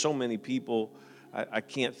So many people, I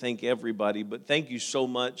can't thank everybody, but thank you so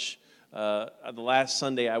much. The last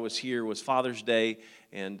Sunday I was here was Father's Day,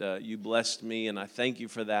 and you blessed me, and I thank you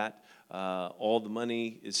for that. All the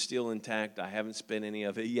money is still intact. I haven't spent any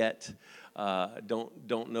of it yet.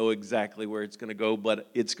 Don't know exactly where it's going to go, but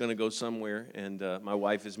it's going to go somewhere, and my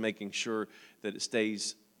wife is making sure that it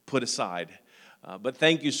stays put aside. But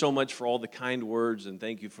thank you so much for all the kind words, and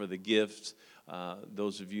thank you for the gifts.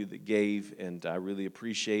 Those of you that gave, and I really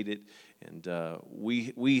appreciate it. And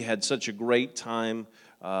we had such a great time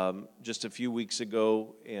just a few weeks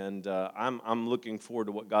ago, and I'm looking forward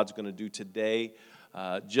to what God's going to do today.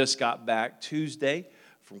 Just got back Tuesday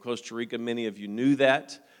from Costa Rica. Many of you knew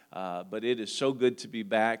that, but it is so good to be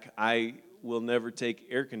back. I will never take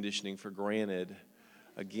air conditioning for granted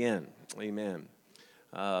again. Amen.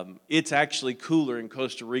 It's actually cooler in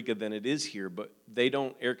Costa Rica than it is here, but they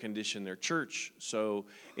don't air condition their church, so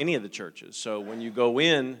any of the churches. So when you go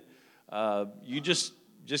in, you just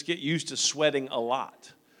get used to sweating a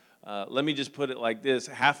lot. Let me just put it like this.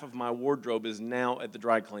 Half of my wardrobe is now at the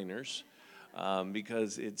dry cleaners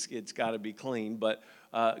because it's got to be clean. But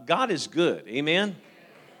God is good. Amen?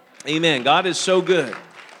 Amen. God is so good.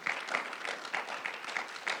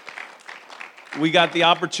 We got the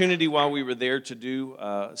opportunity while we were there to do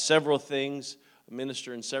several things,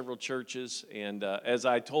 minister in several churches, and as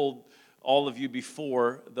I told all of you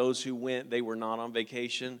before, those who went, they were not on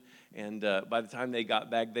vacation, and by the time they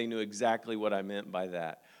got back, they knew exactly what I meant by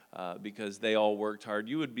that, because they all worked hard.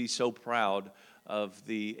 You would be so proud of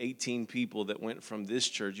the 18 people that went from this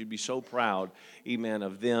church. You'd be so proud, amen,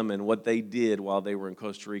 of them and what they did while they were in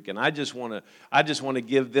Costa Rica. And I just want to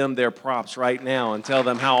give them their props right now and tell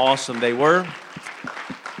them how awesome they were.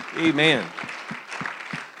 Amen.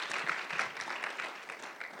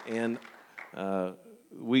 And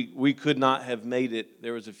we could not have made it.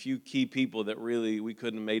 There was a few key people that really we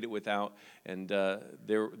couldn't have made it without. And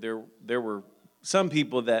there were some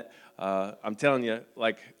people that I'm telling you,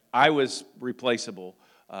 like, I was replaceable.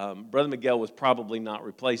 Brother Miguel was probably not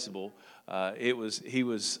replaceable. He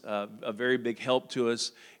was a very big help to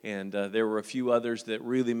us, and there were a few others that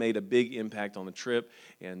really made a big impact on the trip.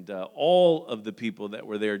 And all of the people that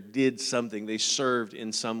were there did something. They served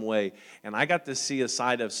in some way, and I got to see a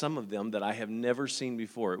side of some of them that I have never seen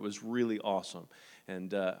before. It was really awesome.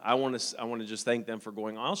 And I want to just thank them for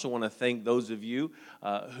going. I also want to thank those of you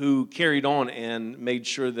who carried on and made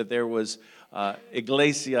sure that there was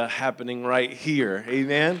Iglesia happening right here.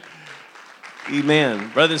 Amen? Amen.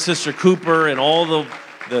 Brother and Sister Cooper and all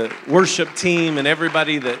the worship team and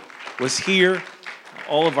everybody that was here,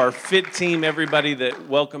 all of our fit team, everybody that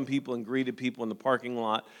welcomed people and greeted people in the parking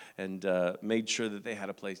lot and made sure that they had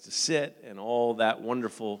a place to sit and all that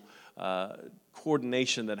wonderful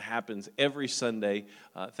coordination that happens every Sunday.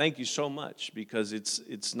 Thank you so much, because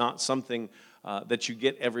it's not something that you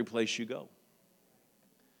get every place you go.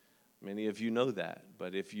 Many of you know that,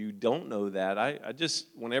 but if you don't know that, I just,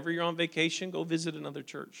 whenever you're on vacation, go visit another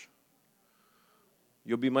church.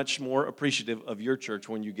 You'll be much more appreciative of your church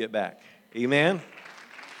when you get back. Amen?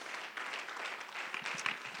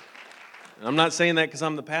 And I'm not saying that because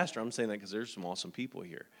I'm the pastor. I'm saying that because there's some awesome people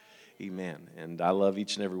here. Amen. And I love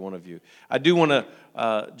each and every one of you. I do want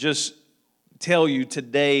to just tell you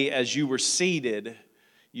today, as you were seated,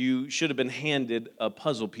 you should have been handed a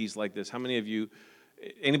puzzle piece like this. How many of you,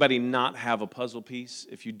 anybody not have a puzzle piece?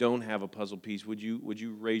 If you don't have a puzzle piece, would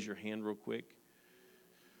you raise your hand real quick?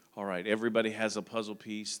 All right, everybody has a puzzle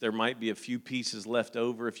piece. There might be a few pieces left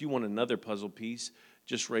over. If you want another puzzle piece,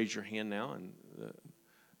 just raise your hand now, and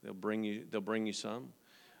they'll bring you some.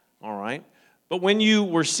 All right. But when you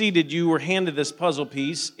were seated, you were handed this puzzle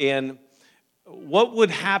piece, and what would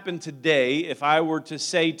happen today if I were to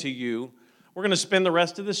say to you, we're going to spend the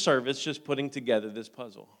rest of the service just putting together this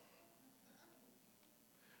puzzle.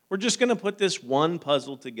 We're just going to put this one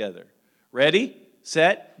puzzle together. Ready,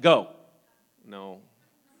 set, go. No,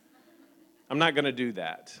 I'm not going to do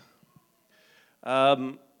that.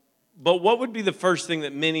 But what would be the first thing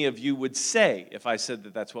that many of you would say if I said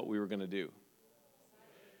that that's what we were going to do?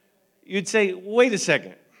 You'd say, wait a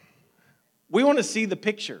second. We want to see the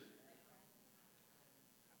picture.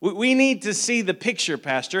 We need to see the picture,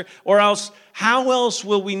 Pastor, or else how else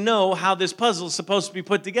will we know how this puzzle is supposed to be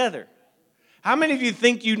put together? How many of you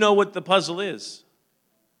think you know what the puzzle is?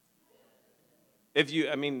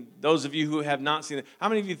 Those of you who have not seen it, how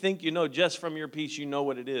many of you think you know just from your piece you know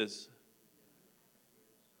what it is?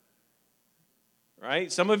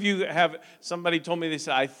 Right? Some of you have, somebody told me, they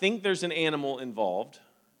said, I think there's an animal involved.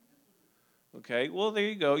 Okay, well, there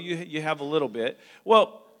you go. You have a little bit.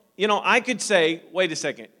 Well, I could say, wait a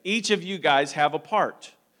second. Each of you guys have a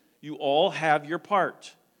part. You all have your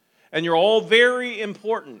part. And you're all very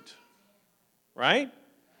important, right?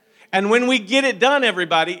 And when we get it done,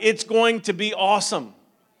 everybody, it's going to be awesome.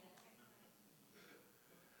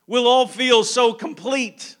 We'll all feel so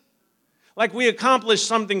complete, like we accomplished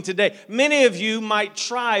something today. Many of you might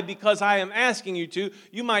try, because I am asking you to,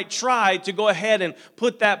 you might try to go ahead and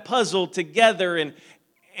put that puzzle together,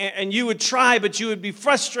 and you would try, but you would be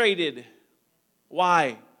frustrated.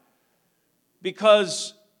 Why?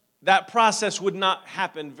 Because that process would not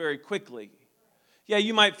happen very quickly. Yeah,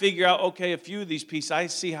 you might figure out, okay, a few of these pieces, I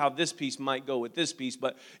see how this piece might go with this piece,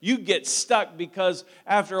 but you get stuck because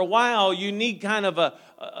after a while, you need kind of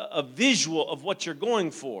a visual of what you're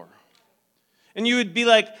going for. And you would be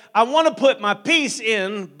like, I want to put my piece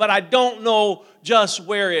in, but I don't know just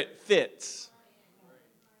where it fits.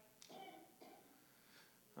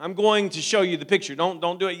 I'm going to show you the picture.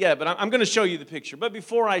 Don't do it yet, but I'm going to show you the picture. But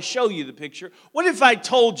before I show you the picture, what if I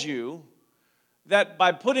told you that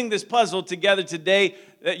by putting this puzzle together today,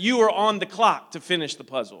 that you are on the clock to finish the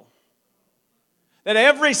puzzle? That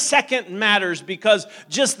every second matters, because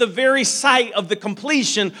just the very sight of the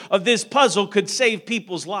completion of this puzzle could save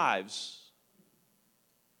people's lives.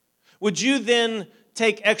 Would you then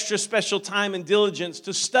take extra special time and diligence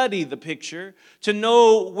to study the picture, to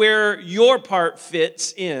know where your part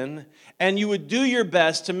fits in, and you would do your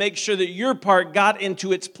best to make sure that your part got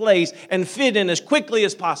into its place and fit in as quickly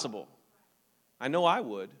as possible? I know I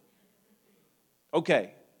would.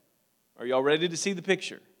 Okay, are y'all ready to see the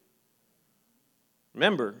picture?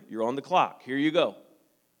 Remember, you're on the clock. Here you go.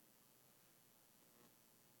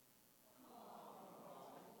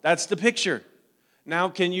 That's the picture. Now,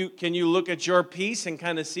 can you look at your piece and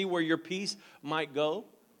kind of see where your piece might go?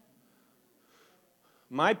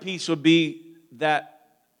 My piece would be that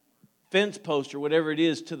fence post or whatever it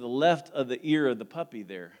is to the left of the ear of the puppy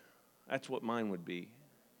there. That's what mine would be.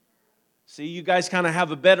 See, you guys kind of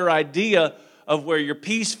have a better idea of where your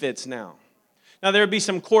piece fits now. Now, there would be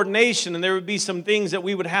some coordination and there would be some things that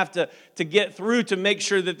we would have to get through to make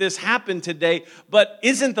sure that this happened today. But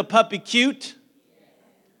isn't the puppy cute?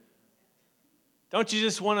 Don't you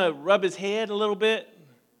just want to rub his head a little bit?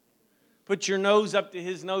 Put your nose up to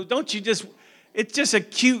his nose. Don't you just, it's just a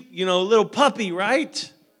cute, little puppy,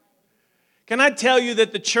 right? Can I tell you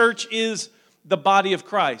that the church is the body of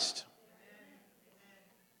Christ?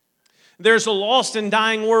 There's a lost and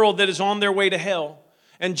dying world that is on their way to hell,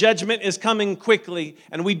 and judgment is coming quickly,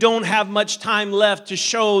 and we don't have much time left to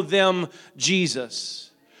show them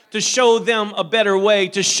Jesus, to show them a better way,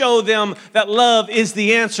 to show them that love is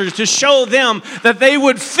the answer, to show them that they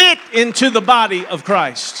would fit into the body of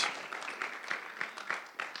Christ.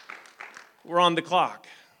 We're on the clock.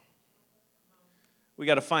 We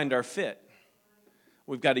got to find our fit.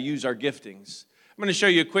 We've got to use our giftings. I'm going to show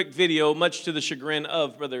you a quick video, much to the chagrin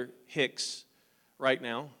of Brother Hicks right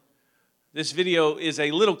now. This video is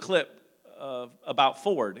a little clip about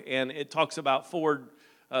Ford, and it talks about Ford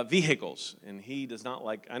vehicles. And he does not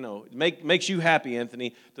like, I know, makes you happy,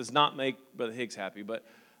 Anthony, does not make Brother Hicks happy. But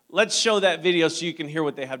let's show that video so you can hear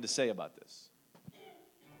what they have to say about this.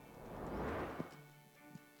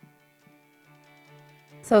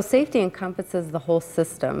 So safety encompasses the whole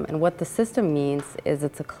system, and what the system means is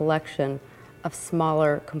it's a collection of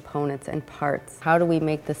smaller components and parts. How do we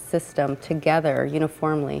make the system together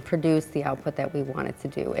uniformly produce the output that we want it to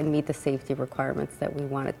do and meet the safety requirements that we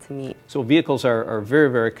want it to meet? So vehicles are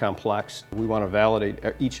very, very complex. We want to validate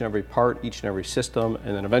each and every part, each and every system,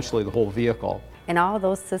 and then eventually the whole vehicle. And all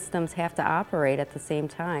those systems have to operate at the same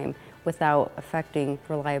time without affecting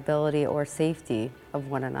reliability or safety of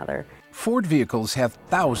one another. Ford vehicles have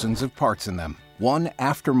thousands of parts in them. One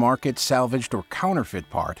aftermarket, salvaged, or counterfeit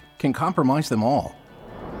part can compromise them all.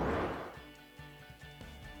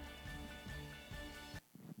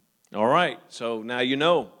 All right, so now you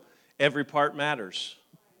know every part matters.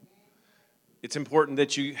 It's important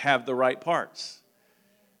that you have the right parts.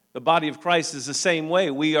 The body of Christ is the same way.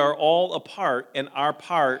 We are all a part, and our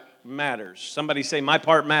part matters. Somebody say, my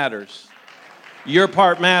part matters. Your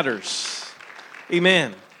part matters.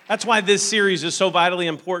 Amen. That's why this series is so vitally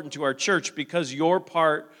important to our church, because your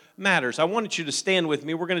part matters. I wanted you to stand with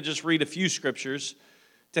me. We're going to just read a few scriptures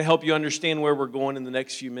to help you understand where we're going in the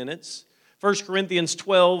next few minutes. 1 Corinthians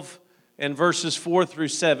 12 and verses 4 through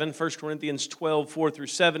 7. 1 Corinthians 12, 4 through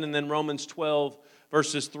 7, and then Romans 12,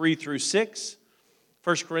 verses 3 through 6.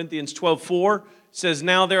 1 Corinthians 12, 4 says,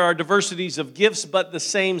 now there are diversities of gifts, but the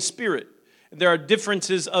same Spirit. There are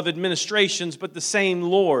differences of administrations, but the same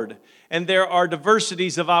Lord. And there are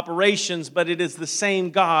diversities of operations, but it is the same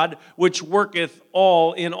God which worketh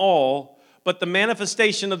all in all. But the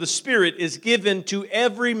manifestation of the Spirit is given to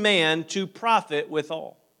every man to profit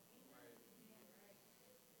withal.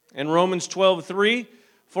 And Romans 12:3,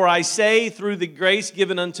 for I say, through the grace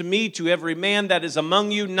given unto me, to every man that is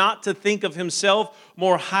among you, not to think of himself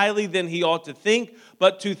more highly than he ought to think,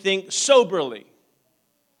 but to think soberly,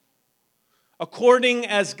 according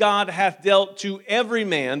as God hath dealt to every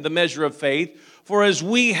man the measure of faith. For as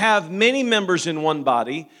we have many members in one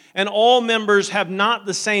body, and all members have not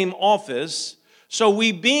the same office, so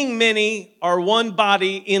we being many are one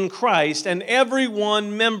body in Christ, and every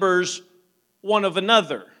one members one of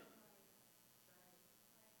another.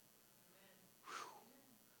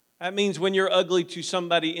 That means when you're ugly to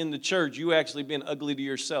somebody in the church, you actually been ugly to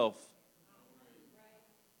yourself.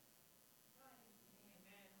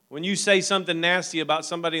 When you say something nasty about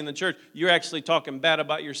somebody in the church, you're actually talking bad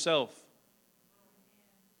about yourself.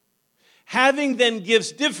 Having then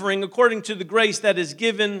gifts differing according to the grace that is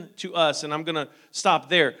given to us. And I'm going to stop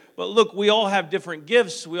there. But look, we all have different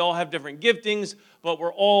gifts. We all have different giftings. But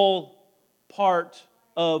we're all part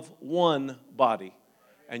of one body.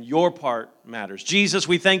 And your part matters. Jesus,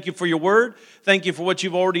 we thank you for your word. Thank you for what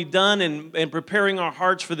you've already done in preparing our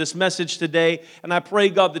hearts for this message today. And I pray,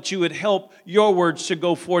 God, that you would help your words to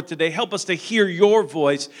go forth today. Help us to hear your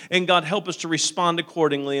voice. And God, help us to respond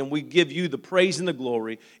accordingly. And we give you the praise and the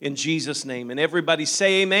glory in Jesus' name. And everybody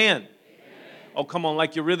say amen. Amen. Oh, come on,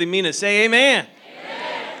 like you really mean it. Say amen.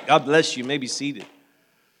 Amen. God bless you. You may be seated.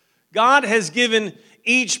 God has given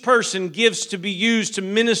each person gifts to be used to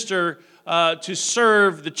minister to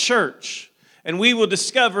serve the church. And we will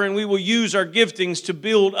discover and we will use our giftings to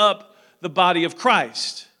build up the body of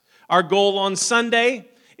Christ. Our goal on Sunday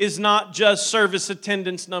is not just service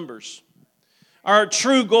attendance numbers. Our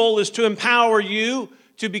true goal is to empower you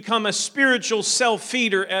to become a spiritual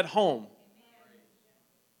self-feeder at home.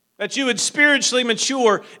 That you would spiritually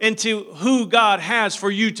mature into who God has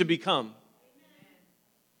for you to become.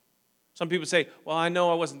 Some people say, well, I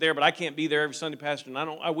know I wasn't there, but I can't be there every Sunday, Pastor, and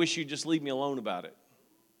I wish you'd just leave me alone about it.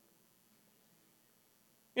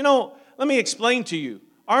 You know, let me explain to you.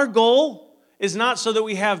 Our goal is not so that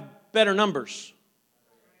we have better numbers.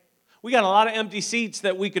 We got a lot of empty seats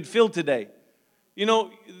that we could fill today. You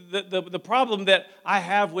know, the problem that I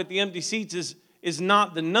have with the empty seats is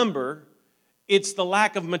not the number, it's the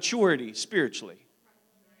lack of maturity spiritually.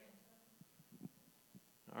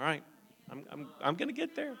 All right, I'm going to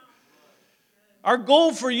get there. Our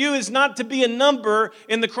goal for you is not to be a number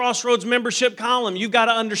in the Crossroads membership column. You've got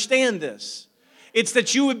to understand this. It's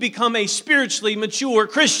that you would become a spiritually mature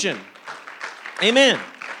Christian. Amen.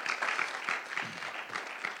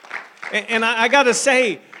 And I got to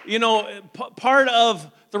say, you know, part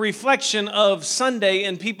of the reflection of Sunday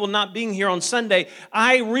and people not being here on Sunday,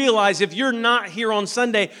 I realize if you're not here on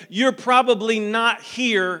Sunday, you're probably not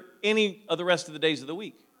here any of the rest of the days of the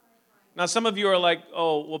week. Now, some of you are like,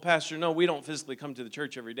 oh, well, Pastor, no, we don't physically come to the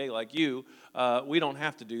church every day like you. We don't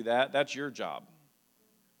have to do that. That's your job.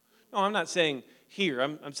 No, I'm not saying here.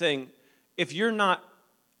 I'm saying if you're not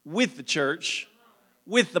with the church,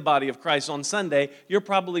 with the body of Christ on Sunday, you're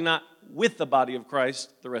probably not with the body of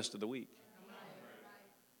Christ the rest of the week.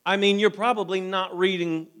 I mean, you're probably not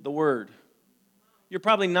reading the Word. You're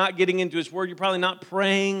probably not getting into His Word. You're probably not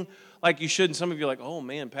praying like you should. And some of you are like, oh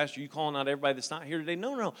man, Pastor, you calling out everybody that's not here today?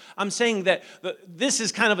 No. I'm saying that this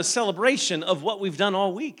is kind of a celebration of what we've done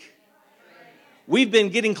all week. We've been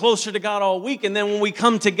getting closer to God all week. And then when we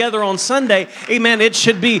come together on Sunday, amen, it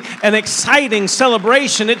should be an exciting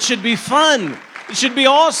celebration. It should be fun. It should be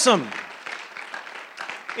awesome.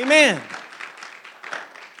 Amen.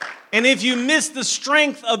 And if you miss the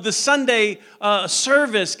strength of the Sunday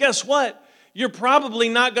service, guess what? You're probably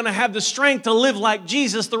not going to have the strength to live like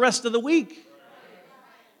Jesus the rest of the week.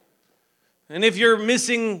 And if you're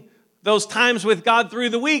missing those times with God through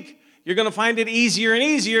the week, you're going to find it easier and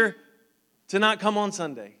easier to not come on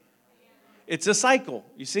Sunday. It's a cycle,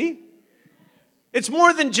 you see? It's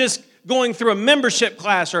more than just going through a membership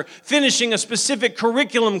class or finishing a specific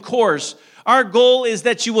curriculum course. Our goal is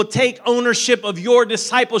that you will take ownership of your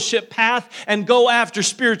discipleship path and go after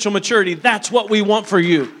spiritual maturity. That's what we want for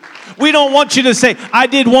you. We don't want you to say, I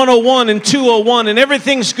did 101 and 201 and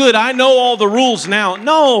everything's good. I know all the rules now.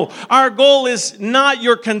 No, our goal is not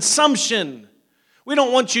your consumption. We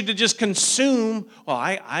don't want you to just consume. Well,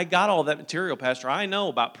 I got all that material, Pastor. I know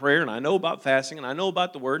about prayer and I know about fasting and I know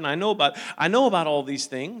about the Word and I know about all these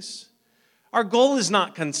things. Our goal is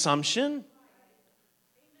not consumption.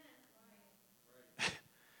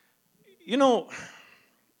 You know,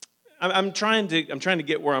 I'm trying to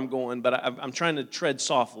get where I'm going, but I'm trying to tread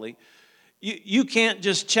softly. You can't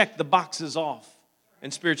just check the boxes off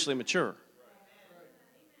and spiritually mature.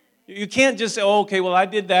 You can't just say, oh, okay, well, I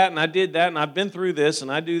did that and I've been through this and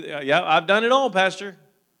I do, yeah, I've done it all, Pastor.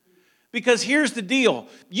 Because here's the deal.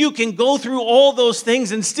 You can go through all those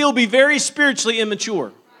things and still be very spiritually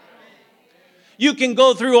immature. You can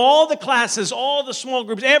go through all the classes, all the small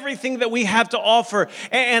groups, everything that we have to offer.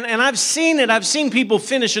 And I've seen it. I've seen people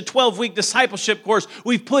finish a 12-week discipleship course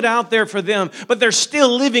we've put out there for them, but they're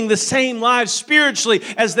still living the same lives spiritually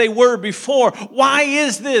as they were before. Why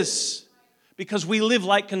is this? Because we live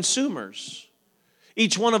like consumers.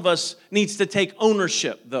 Each one of us needs to take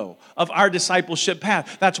ownership, though, of our discipleship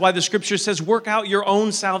path. That's why the scripture says, work out your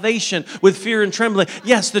own salvation with fear and trembling.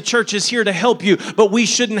 Yes, the church is here to help you, but we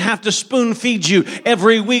shouldn't have to spoon feed you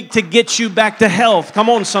every week to get you back to health. Come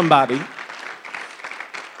on, somebody.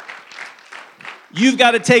 You've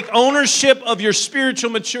got to take ownership of your spiritual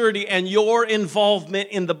maturity and your involvement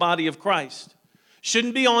in the body of Christ.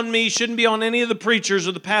 Shouldn't be on me, shouldn't be on any of the preachers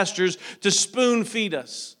or the pastors to spoon feed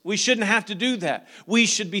us. We shouldn't have to do that. We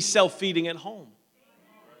should be self-feeding at home.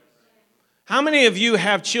 How many of you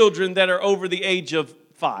have children that are over the age of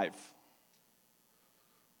 5?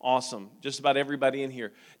 Awesome. Just about everybody in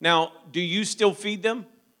here. Now, do you still feed them?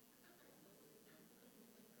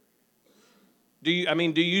 Do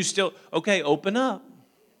you still? Okay, open up.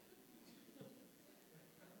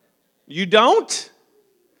 You don't?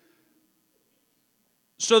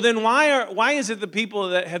 So then why is it the people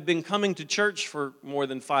that have been coming to church for more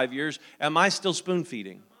than 5 years, am I still spoon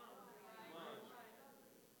feeding?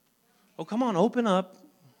 Oh, come on, open up.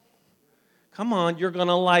 Come on, you're going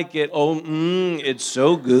to like it. Oh, it's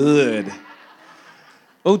so good.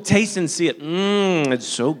 Oh, taste and see it. It's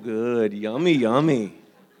so good. Yummy, yummy.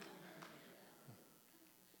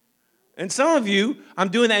 And some of you, I'm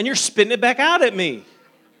doing that and you're spitting it back out at me.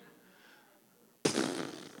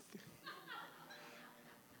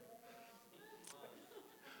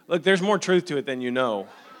 Look, there's more truth to it than you know.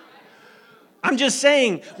 I'm just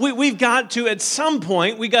saying, we've got to, at some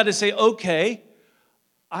point, we got to say, okay,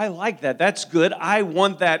 I like that. That's good. I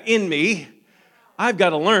want that in me. I've got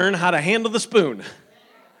to learn how to handle the spoon.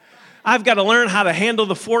 I've got to learn how to handle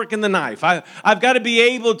the fork and the knife. I've got to be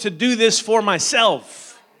able to do this for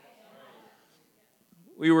myself.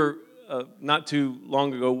 We were, not too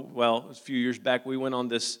long ago, well, it was a few years back, we went on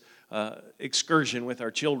this excursion with our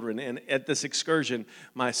children, and at this excursion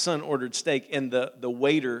my son ordered steak, and the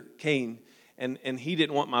waiter came, and he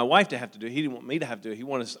didn't want my wife to have to do it. He didn't want me to have to do it. He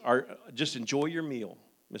wanted us just enjoy your meal,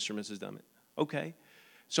 Mr. and Mrs. Dummett. Okay.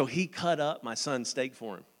 So he cut up my son's steak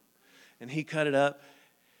for him, and he cut it up,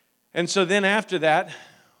 and so then after that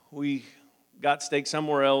we got steak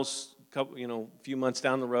somewhere else, a few months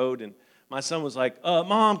down the road, and my son was like,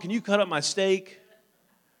 Mom, can you cut up my steak?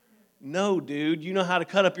 No, dude, you know how to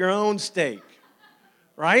cut up your own steak,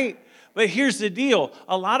 right? But here's the deal.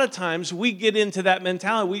 A lot of times we get into that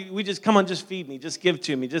mentality. We just, come on, just feed me, just give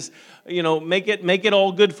to me, just, make it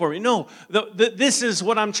all good for me. No, this is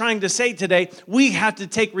what I'm trying to say today. We have to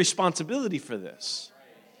take responsibility for this.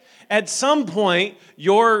 At some point,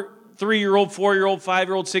 your 3-year-old, 4-year-old,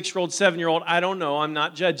 5-year-old, 6-year-old, 7-year-old, I don't know, I'm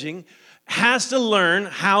not judging, has to learn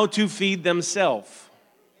how to feed themselves.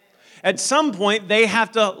 At some point, they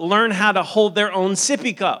have to learn how to hold their own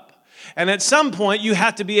sippy cup. And at some point, you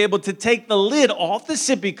have to be able to take the lid off the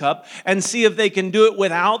sippy cup and see if they can do it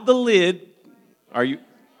without the lid. I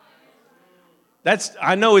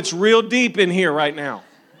know it's real deep in here right now.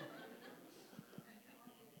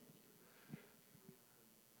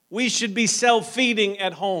 We should be self-feeding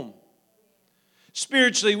at home.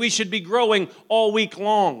 Spiritually, we should be growing all week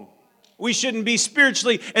long. We shouldn't be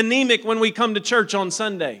spiritually anemic when we come to church on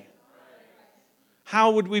Sunday.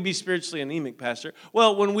 How would we be spiritually anemic, Pastor?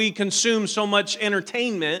 Well, when we consume so much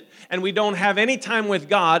entertainment and we don't have any time with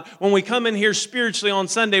God, when we come in here spiritually on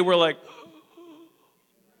Sunday, we're like,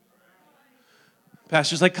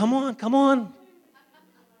 Pastor's like, come on.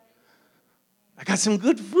 I got some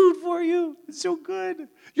good food for you. It's so good.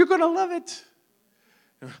 You're going to love it.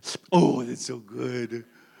 Oh, it's so good.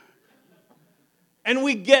 And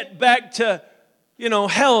we get back to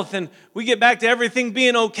health, and we get back to everything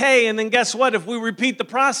being okay, and then guess what? If we repeat the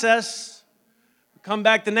process, we come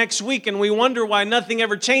back the next week, and we wonder why nothing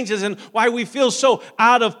ever changes and why we feel so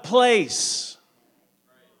out of place.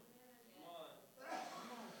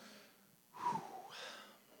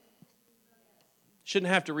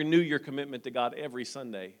 Shouldn't have to renew your commitment to God every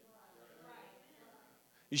Sunday.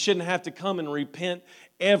 You shouldn't have to come and repent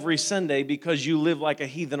every Sunday because you live like a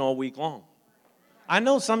heathen all week long. I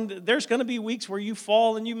know there's going to be weeks where you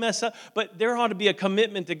fall and you mess up, but there ought to be a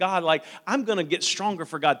commitment to God, like, I'm going to get stronger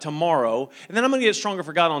for God tomorrow, and then I'm going to get stronger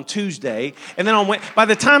for God on Tuesday, and then by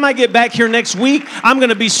the time I get back here next week, I'm going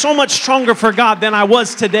to be so much stronger for God than I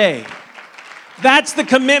was today. That's the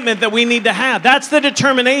commitment that we need to have. That's the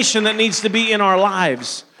determination that needs to be in our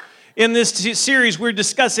lives. In this series, we're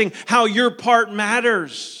discussing how your part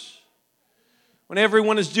matters. When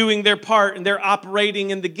everyone is doing their part and they're operating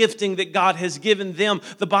in the gifting that God has given them,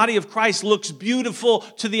 the body of Christ looks beautiful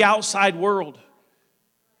to the outside world.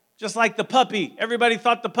 Just like the puppy. Everybody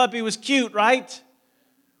thought the puppy was cute, right?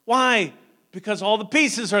 Why? Because all the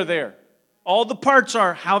pieces are there. All the parts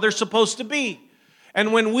are how they're supposed to be.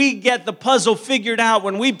 And when we get the puzzle figured out,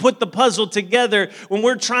 when we put the puzzle together, when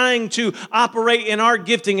we're trying to operate in our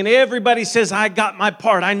gifting, and everybody says, I got my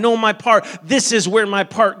part, I know my part, this is where my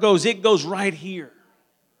part goes. It goes right here.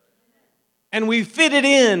 And we fit it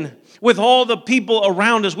in with all the people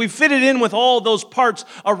around us. We fit it in with all those parts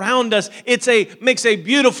around us. Makes a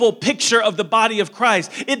beautiful picture of the body of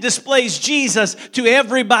Christ. It displays Jesus to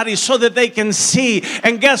everybody so that they can see.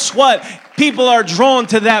 And guess what? People are drawn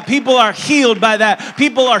to that. People are healed by that.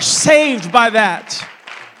 People are saved by that.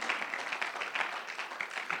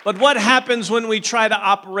 But what happens when we try to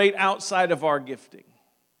operate outside of our gifting?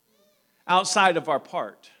 Outside of our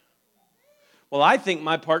part? Well, I think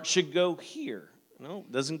my part should go here. No,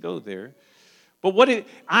 it doesn't go there. But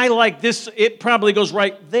I like this, it probably goes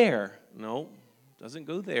right there. No, it doesn't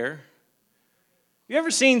go there. You ever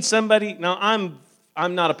seen somebody, now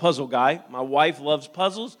I'm not a puzzle guy. My wife loves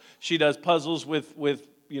puzzles. She does puzzles with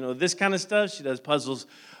this kind of stuff. She does puzzles,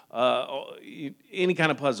 any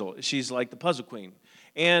kind of puzzle. She's like the puzzle queen.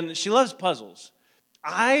 And she loves puzzles.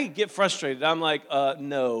 I get frustrated. I'm like,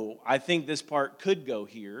 no, I think this part could go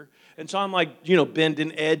here. And so I'm like,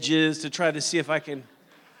 bending edges to try to see if I can.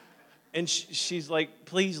 And she's like,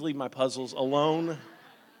 please leave my puzzles alone.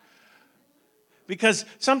 Because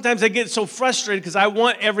sometimes I get so frustrated because I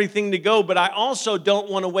want everything to go, but I also don't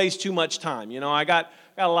want to waste too much time. I got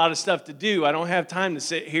a lot of stuff to do. I don't have time to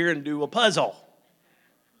sit here and do a puzzle.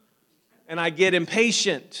 And I get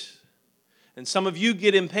impatient. And some of you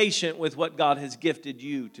get impatient with what God has gifted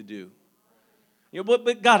you to do.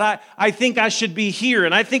 But God, I think I should be here,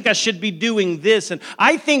 and I think I should be doing this, and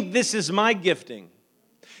I think this is my gifting.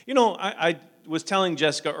 I was telling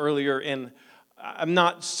Jessica earlier, and I'm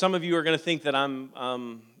not, some of you are going to think that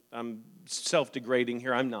I'm self-degrading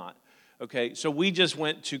here. I'm not. Okay, so we just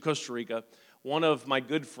went to Costa Rica. One of my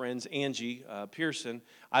good friends, Angie Pearson,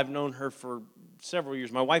 I've known her for several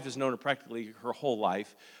years. My wife has known her practically her whole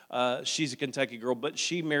life. She's a Kentucky girl, but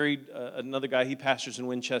she married another guy. He pastors in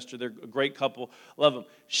Winchester. They're a great couple. Love them.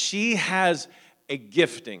 She has a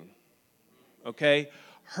gifting, okay?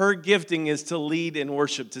 Her gifting is to lead in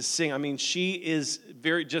worship, to sing. I mean, she is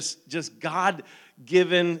very just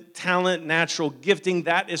God-given talent, natural gifting.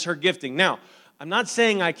 That is her gifting. Now, I'm not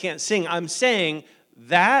saying I can't sing. I'm saying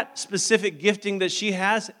that specific gifting that she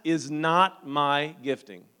has is not my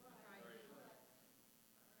gifting.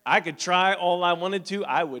 I could try all I wanted to.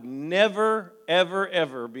 I would never, ever,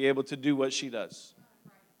 ever be able to do what she does.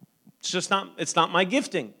 It's not my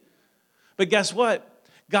gifting. But guess what?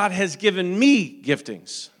 God has given me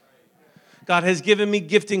giftings. God has given me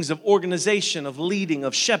giftings of organization, of leading,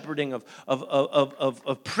 of shepherding,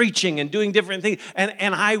 of preaching and doing different things.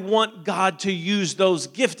 And I want God to use those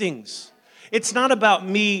giftings. It's not about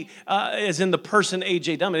me as in the person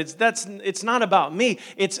A.J. Dummett. It's not about me.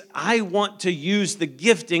 It's I want to use the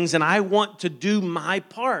giftings and I want to do my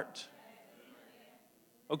part.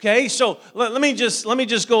 Okay, so let me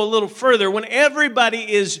just go a little further. When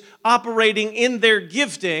everybody is operating in their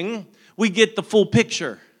gifting, we get the full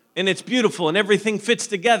picture. And it's beautiful, and everything fits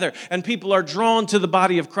together, and people are drawn to the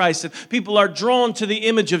body of Christ, and people are drawn to the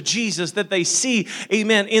image of Jesus that they see,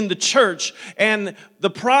 amen, in the church. And the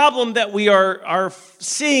problem that we are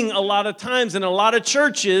seeing a lot of times in a lot of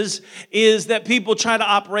churches is that people try to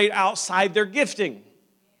operate outside their gifting.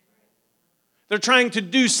 They're trying to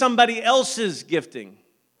do somebody else's gifting.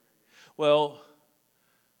 Well,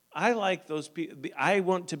 I like those people. I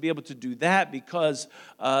want to be able to do that because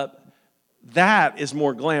that is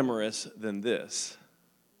more glamorous than this.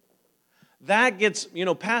 That gets,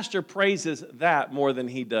 pastor praises that more than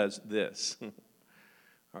he does this.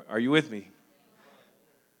 Are you with me?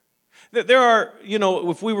 There are,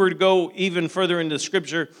 if we were to go even further into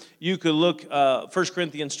Scripture, you could look 1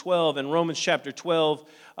 Corinthians 12 and Romans chapter 12,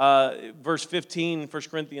 verse 15, 1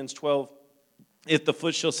 Corinthians 12. If the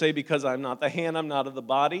foot shall say, because I'm not the hand, I'm not of the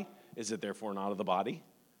body, is it therefore not of the body?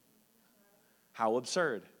 How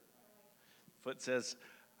absurd. Foot says,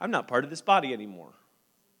 I'm not part of this body anymore.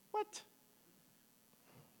 What?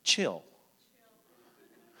 Chill.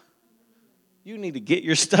 You need to get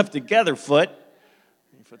your stuff together, foot.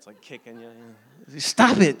 Your foot's like kicking you.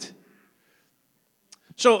 Stop it.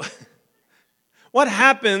 So, what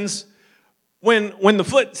happens when the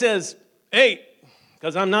foot says, hey,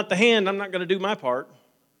 because I'm not the hand, I'm not going to do my part?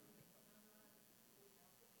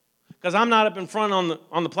 because I'm not up in front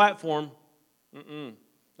on the platform.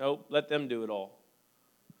 Nope, let them do it all.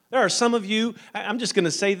 There are some of you, I'm just going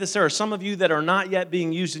to say this, there are some of you that are not yet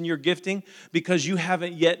being used in your gifting because you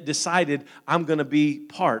haven't yet decided, I'm going to be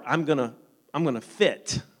part. I'm going to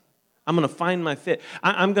fit. I'm going to find my fit.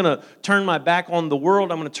 I'm going to turn my back on the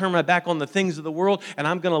world. I'm going to turn my back on the things of the world, and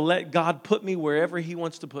I'm going to let God put me wherever He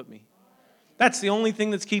wants to put me. That's the only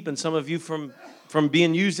thing that's keeping some of you from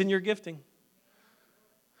being used in your gifting.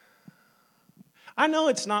 I know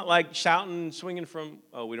it's not like shouting and swinging from,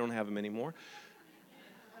 we don't have them anymore.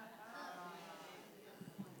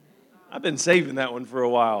 I've been saving that one for a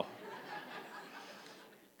while.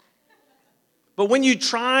 But when you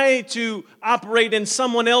try to operate in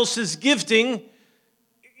someone else's gifting,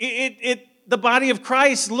 the body of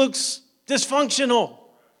Christ looks dysfunctional.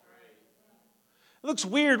 It looks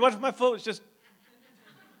weird. What if my foot was just...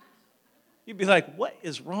 You'd be like, what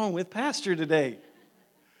is wrong with Pastor today?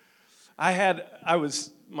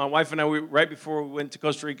 My wife and I, right before we went to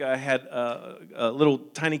Costa Rica, I had a little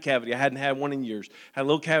tiny cavity. I hadn't had one in years. Had a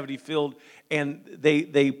little cavity filled, and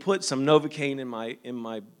they put some Novocaine in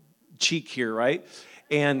my cheek here, right?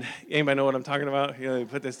 And anybody know what I'm talking about? They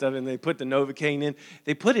put this stuff in, they put the Novocaine in.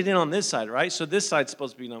 They put it in on this side, right? So this side's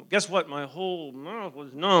supposed to be numb. Guess what? My whole mouth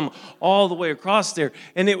was numb all the way across there.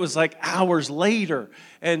 And it was like hours later.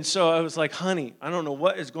 And so I was like, honey, I don't know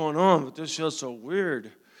what is going on, but this feels so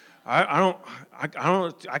weird. I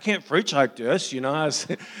can't preach like this,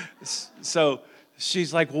 So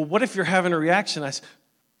she's like, well, what if you're having a reaction? I said,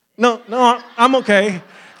 no, I'm okay.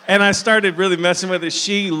 And I started really messing with it.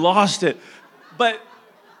 She lost it. But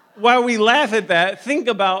while we laugh at that, think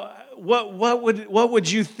about what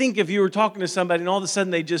would you think if you were talking to somebody and all of a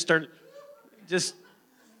sudden they just start,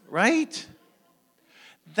 right?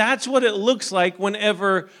 That's what it looks like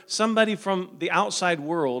whenever somebody from the outside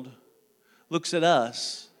world looks at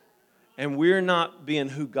us and we're not being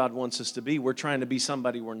who God wants us to be. We're trying to be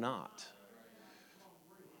somebody we're not.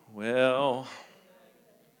 Well,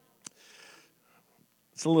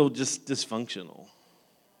 it's a little just dysfunctional.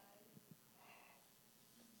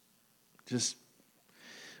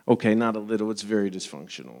 Okay, not a little, it's very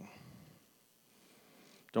dysfunctional.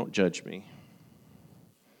 Don't judge me.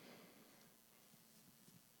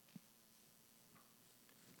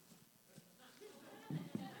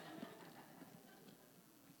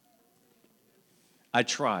 I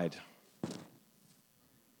tried.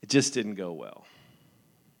 It just didn't go well.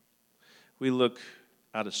 We look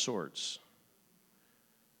out of sorts.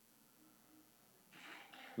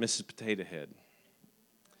 Mrs. Potato Head.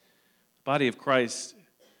 Body of Christ,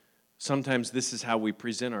 sometimes this is how we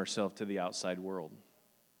present ourselves to the outside world.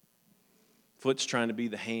 Foot's trying to be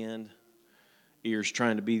the hand, ears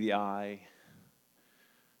trying to be the eye,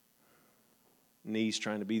 knees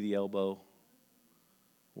trying to be the elbow.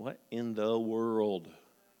 What in the world?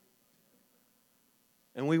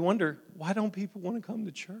 And we wonder, why don't people want to come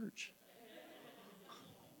to church?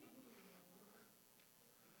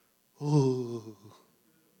 Oh.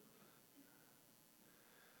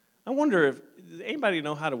 I wonder if, does anybody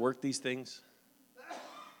know how to work these things?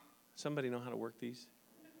 Somebody know how to work these?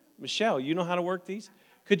 Michelle, you know how to work these?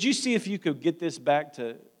 Could you see if you could get this back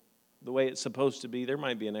to the way it's supposed to be? There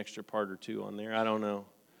might be an extra part or two on there. I don't know.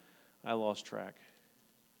 I lost track.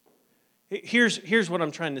 Here's what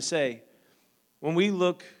I'm trying to say. When we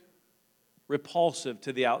look repulsive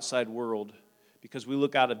to the outside world because we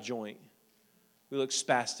look out of joint, we look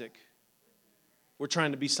spastic, we're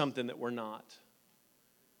trying to be something that we're not.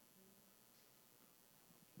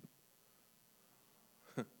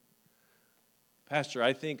 Pastor,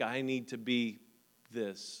 I think I need to be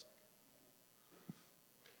this.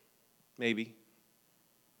 Maybe.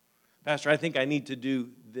 Pastor, I think I need to do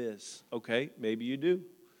this. Okay, maybe you do.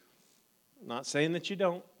 I'm not saying that you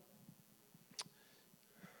don't.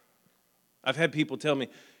 I've had people tell me,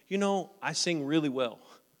 I sing really well.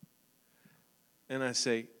 And I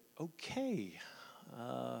say, okay.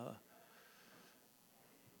 All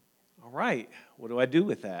right, what do I do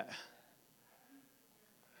with that?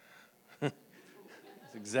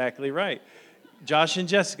 That's exactly right. Josh and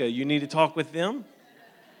Jessica, you need to talk with them.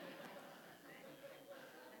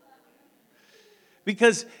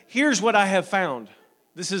 Because here's what I have found.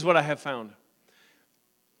 This is what I have found.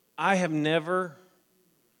 I have never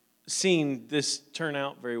seen this turn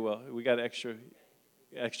out very well. We got extra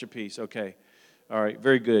piece. Okay. All right.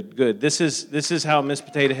 Very good. Good. This is how Miss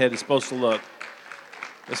Potato Head is supposed to look.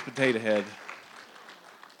 Miss Potato Head.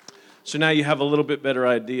 So now you have a little bit better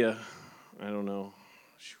idea. I don't know.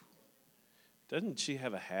 Doesn't she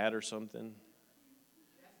have a hat or something?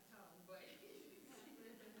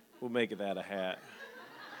 We'll make that a hat.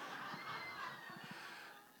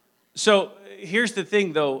 So here's the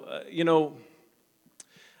thing, though.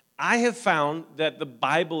 I have found that the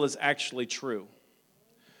Bible is actually true.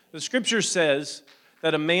 The Scripture says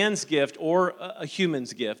that a man's gift or a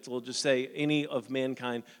human's gift, we'll just say any of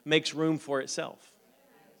mankind, makes room for itself.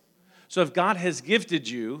 So if God has gifted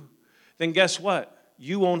you, then guess what?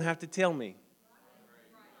 You won't have to tell me.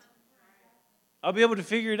 I'll be able to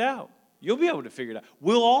figure it out. You'll be able to figure it out.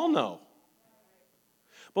 We'll all know.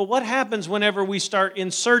 But what happens whenever we start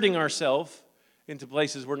inserting ourselves into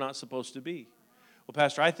places we're not supposed to be? Well,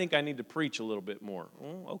 Pastor, I think I need to preach a little bit more.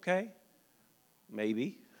 Okay,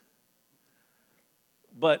 maybe.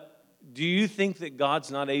 But do you think that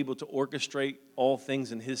God's not able to orchestrate all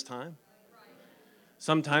things in His time?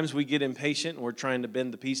 Sometimes we get impatient and we're trying to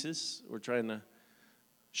bend the pieces. We're trying to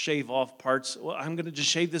shave off parts. Well, I'm going to just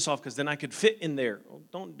shave this off because then I could fit in there. Well,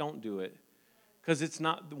 don't do it. Because it's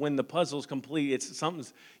not, when the puzzle's complete, it's something,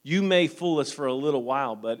 you may fool us for a little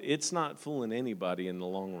while, but it's not fooling anybody in the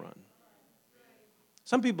long run.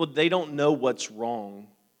 Some people, they don't know what's wrong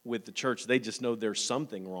with the church. They just know there's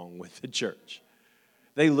something wrong with the church.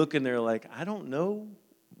 They look and they're like, I don't know,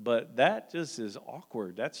 but that just is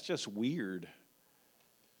awkward. That's just weird.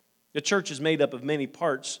 The church is made up of many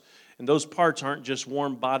parts, and those parts aren't just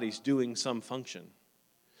warm bodies doing some function.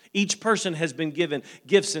 Each person has been given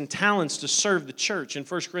gifts and talents to serve the church. In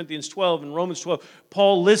 1 Corinthians 12 and Romans 12,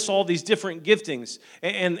 Paul lists all these different giftings,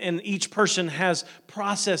 and each person has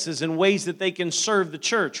processes and ways that they can serve the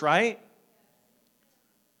church, right?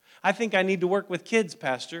 I think I need to work with kids,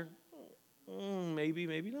 Pastor. Maybe,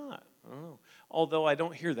 maybe not. I don't know. Although I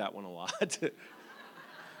don't hear that one a lot.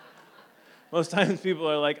 Most times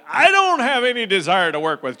people are like, I don't have any desire to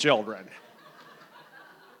work with children.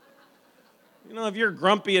 You know, if you're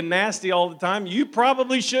grumpy and nasty all the time, you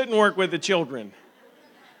probably shouldn't work with the children.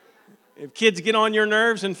 If kids get on your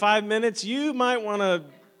nerves in 5 minutes, you might want to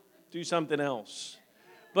do something else.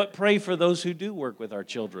 But pray for those who do work with our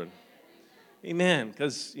children. Amen,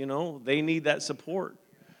 because, they need that support.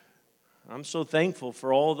 I'm so thankful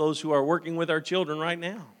for all those who are working with our children right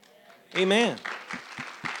now. Amen.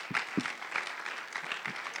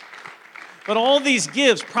 But all these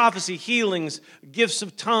gifts, prophecy, healings, gifts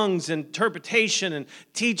of tongues, interpretation, and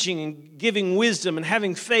teaching, and giving wisdom, and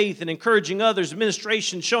having faith, and encouraging others,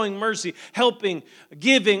 administration, showing mercy, helping,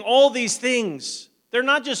 giving, all these things, they're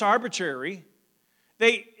not just arbitrary.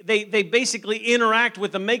 They basically interact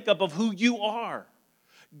with the makeup of who you are.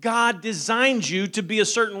 God designed you to be a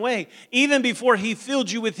certain way. Even before He filled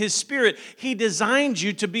you with His Spirit, He designed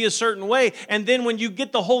you to be a certain way. And then when you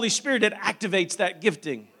get the Holy Spirit, it activates that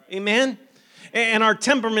gifting. Amen? And our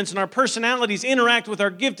temperaments and our personalities interact with our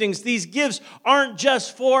giftings. These gifts aren't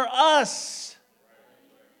just for us.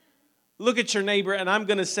 Look at your neighbor, and I'm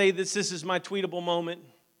going to say this. This is my tweetable moment.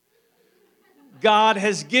 God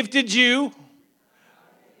has gifted you,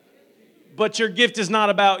 but your gift is not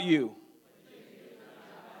about you.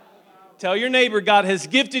 Tell your neighbor, God has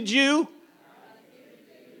gifted you,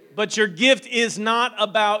 but your gift is not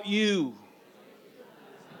about you.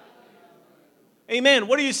 Amen.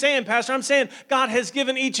 What are you saying, Pastor? I'm saying God has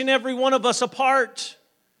given each and every one of us a part.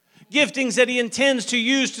 Giftings that He intends to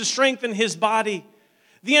use to strengthen His body.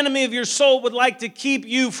 The enemy of your soul would like to keep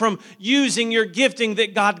you from using your gifting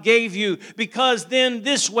that God gave you, because then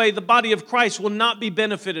this way the body of Christ will not be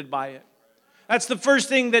benefited by it. That's the first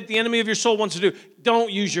thing that the enemy of your soul wants to do. Don't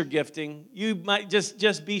use your gifting. You might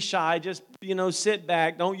just be shy. Just, sit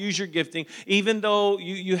back. Don't use your gifting. Even though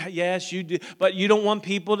yes, you do, but you don't want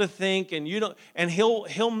people to think, and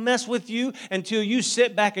he'll mess with you until you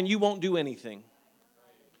sit back and you won't do anything.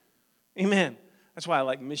 Amen. That's why I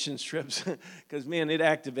like mission trips, because, man, it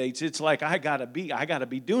activates. It's like, I gotta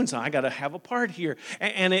be doing something. I got to have a part here.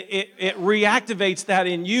 And it reactivates that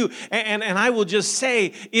in you. And I will just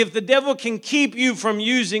say, if the devil can keep you from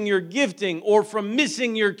using your gifting or from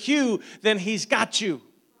missing your cue, then he's got you.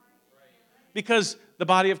 Because the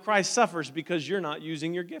body of Christ suffers because you're not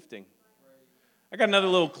using your gifting. I got another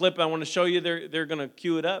little clip I want to show you. They're going to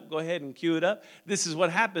cue it up. Go ahead and cue it up. This is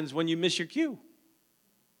what happens when you miss your cue.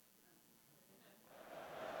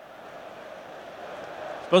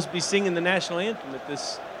 Supposed to be singing the national anthem at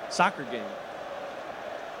this soccer game.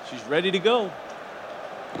 She's ready to go.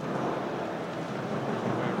 We're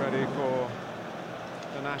ready for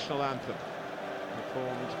the national anthem,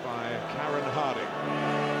 performed by Karen Harding.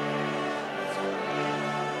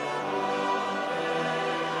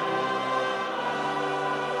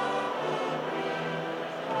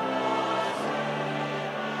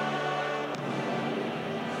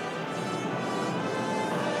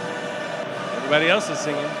 Everybody else is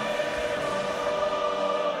singing.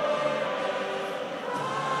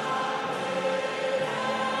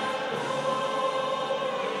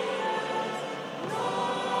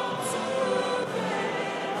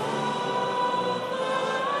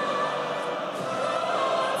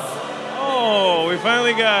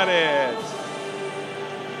 finally got it.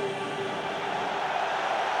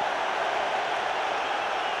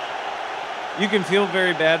 You can feel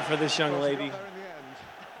very bad for this young lady,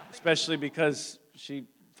 especially because she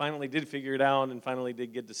finally did figure it out and finally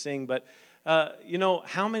did get to sing. But, you know,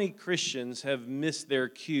 how many Christians have missed their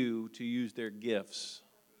cue to use their gifts?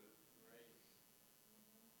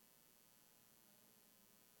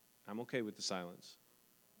 I'm okay with the silence.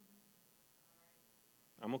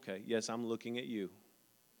 I'm okay. Yes, I'm looking at you.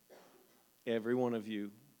 Every one of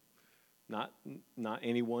you. Not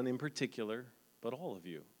anyone in particular, but all of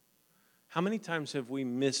you. How many times have we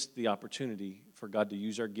missed the opportunity for God to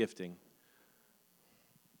use our gifting?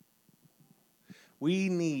 We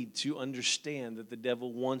need to understand that the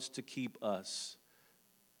devil wants to keep us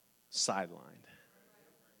sidelined.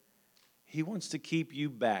 He wants to keep you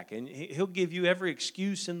back, and he'll give you every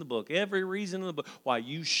excuse in the book, every reason in the book why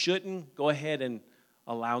you shouldn't go ahead and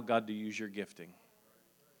allow God to use your gifting.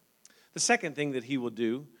 The second thing that he will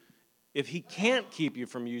do, if he can't keep you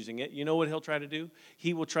from using it, you know what he'll try to do?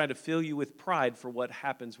 He will try to fill you with pride for what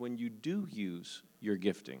happens when you do use your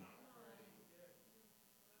gifting.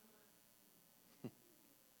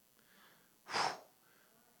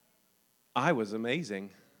 I was amazing.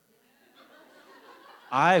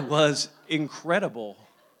 I was incredible.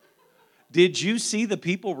 Did you see the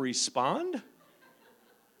people respond?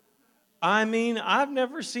 I mean, I've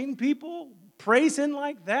never seen people praising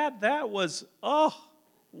like that. That was, oh,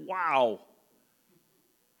 wow.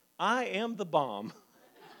 I am the bomb.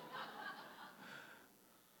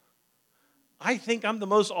 I think I'm the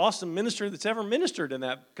most awesome minister that's ever ministered in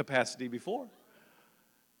that capacity before.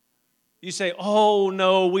 You say, oh,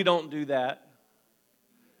 no, we don't do that.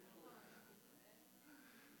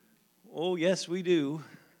 Oh, yes, we do.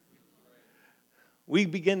 We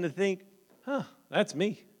begin to think, that's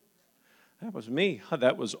me. That was me.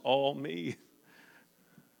 That was all me.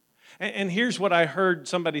 And here's what I heard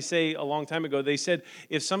somebody say a long time ago. They said,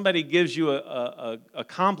 if somebody gives you a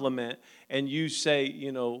compliment and you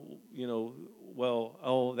say, well,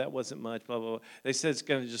 oh, that wasn't much, blah, blah, blah. They said it's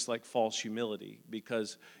kind of just like false humility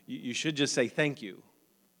because you should just say thank you.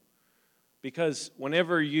 Because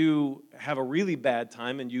whenever you have a really bad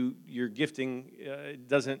time and your gifting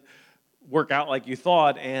doesn't work out like you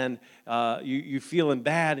thought, and you're feeling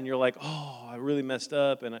bad, and you're like, oh, I really messed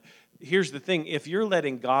up. And here's the thing. If you're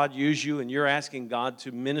letting God use you and you're asking God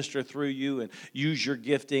to minister through you and use your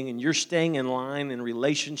gifting and you're staying in line in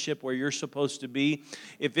relationship where you're supposed to be,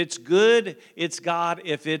 if it's good, it's God.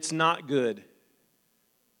 If it's not good,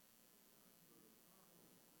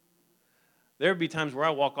 there would be times where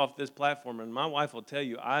I walk off this platform and my wife will tell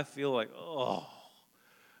you, I feel like, oh,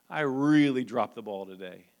 I really dropped the ball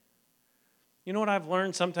today. You know what I've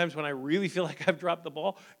learned sometimes when I really feel like I've dropped the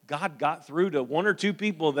ball? God got through to one or two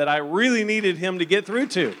people that I really needed him to get through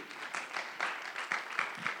to.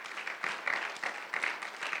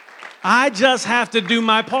 I just have to do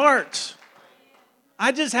my part.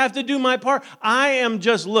 I just have to do my part. I am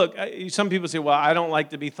just, look, some people say, well, I don't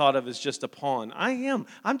like to be thought of as just a pawn. I am.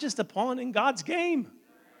 I'm just a pawn in God's game.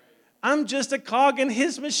 I'm just a cog in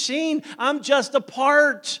his machine. I'm just a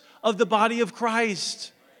part of the body of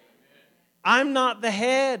Christ. I'm not the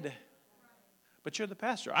head. But you're the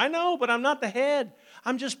pastor. I know, but I'm not the head.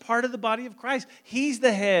 I'm just part of the body of Christ. He's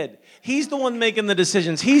the head. He's the one making the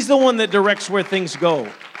decisions. He's the one that directs where things go.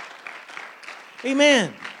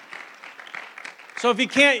 Amen. So if he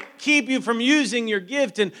can't keep you from using your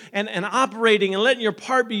gift and operating and letting your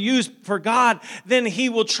part be used for God, then he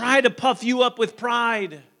will try to puff you up with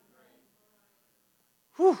pride.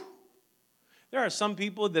 Whew. There are some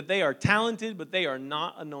people that they are talented, but they are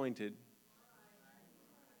not anointed.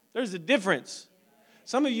 There's a difference.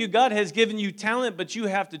 Some of you, God has given you talent, but you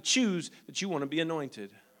have to choose that you want to be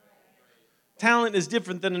anointed. Talent is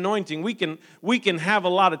different than anointing. We can have a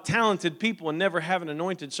lot of talented people and never have an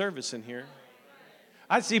anointed service in here.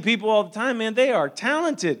 I see people all the time, man, they are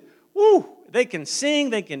talented. Woo! They can sing,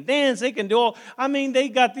 they can dance, they can do all. I mean, they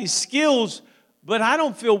got these skills, but I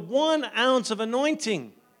don't feel 1 ounce of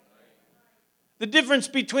anointing. The difference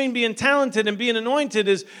between being talented and being anointed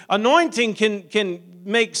is anointing can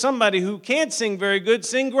make somebody who can't sing very good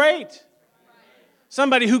sing great.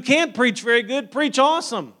 Somebody who can't preach very good preach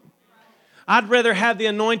awesome. I'd rather have the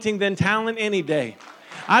anointing than talent any day.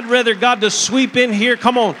 I'd rather God to sweep in here,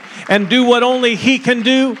 come on, and do what only he can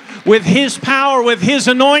do with his power, with his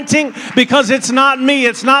anointing, because it's not me,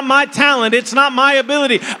 it's not my talent, it's not my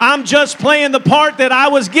ability. I'm just playing the part that I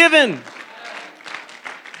was given.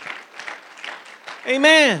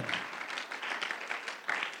 Amen.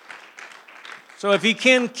 So if he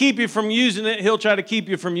can keep you from using it, he'll try to keep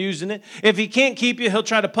you from using it. If he can't keep you, he'll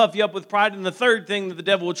try to puff you up with pride. And the third thing that the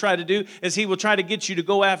devil will try to do is he will try to get you to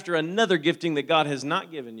go after another gifting that God has not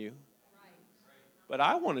given you. But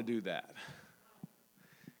I want to do that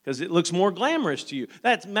because it looks more glamorous to you.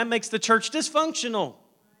 That makes the church dysfunctional.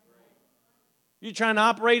 You're trying to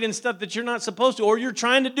operate in stuff that you're not supposed to, or you're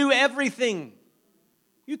trying to do everything.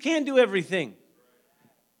 You can't do everything.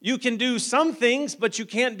 You can do some things, but you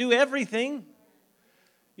can't do everything.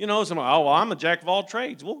 You know, someone, oh, well, I'm a jack of all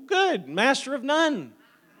trades. Well, good, master of none.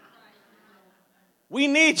 We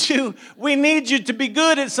need you to be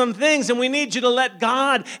good at some things, and we need you to let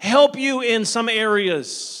God help you in some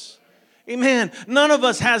areas. Amen. None of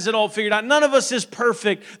us has it all figured out. None of us is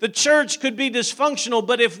perfect. The church could be dysfunctional,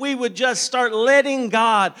 but if we would just start letting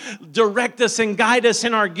God direct us and guide us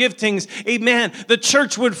in our giftings, amen, the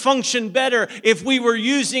church would function better if we were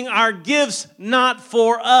using our gifts not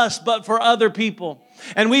for us, but for other people.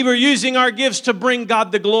 And we were using our gifts to bring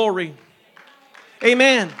God the glory.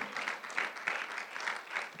 Amen.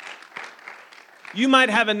 You might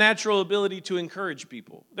have a natural ability to encourage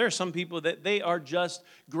people. There are some people that they are just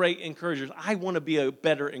great encouragers. I want to be a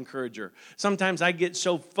better encourager. Sometimes I get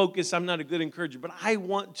so focused, I'm not a good encourager, but I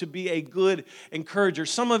want to be a good encourager.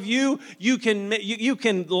 Some of you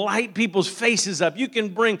can light people's faces up. You can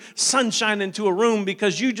bring sunshine into a room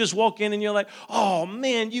because you just walk in and you're like, oh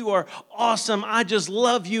man, you are awesome. I just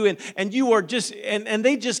love you. And you are just, and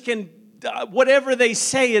they just can, whatever they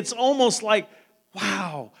say, it's almost like,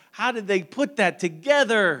 wow, how did they put that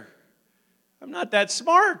together? I'm not that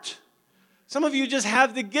smart. Some of you just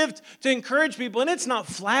have the gift to encourage people, and it's not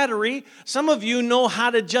flattery. Some of you know how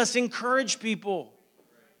to just encourage people.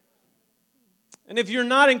 And if you're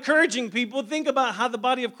not encouraging people, think about how the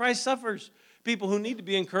body of Christ suffers. People who need to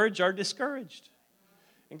be encouraged are discouraged.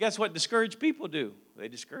 And guess what discouraged people do? They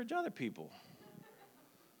discourage other people.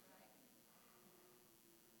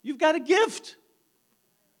 You've got a gift.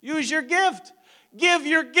 Use your gift. Give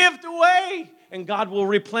your gift away, and God will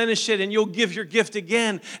replenish it, and you'll give your gift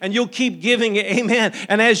again, and you'll keep giving it, amen.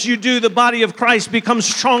 And as you do, the body of Christ becomes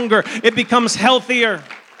stronger. It becomes healthier.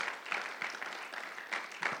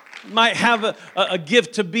 You might have a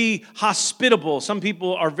gift to be hospitable. Some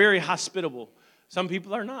people are very hospitable. Some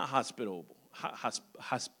people are not hospitable.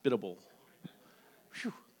 Hospitable.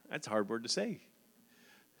 Whew, that's a hard word to say.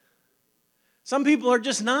 Some people are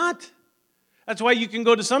just not. That's why you can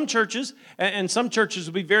go to some churches, and some churches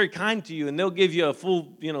will be very kind to you, and they'll give you a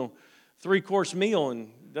full, 3-course meal,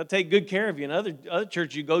 and they'll take good care of you. And other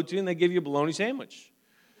church you go to, and they give you a bologna sandwich.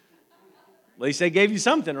 At least they gave you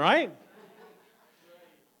something, right?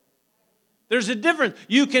 There's a difference.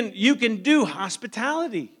 You can do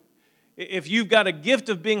hospitality. If you've got a gift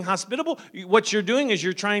of being hospitable, what you're doing is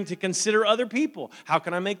you're trying to consider other people. How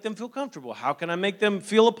can I make them feel comfortable? How can I make them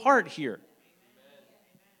feel a part here?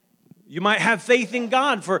 You might have faith in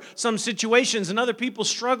God for some situations, and other people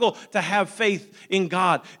struggle to have faith in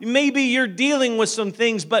God. Maybe you're dealing with some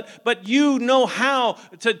things, but you know how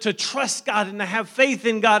to trust God and to have faith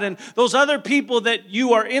in God. And those other people that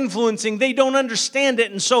you are influencing, they don't understand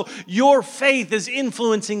it, and so your faith is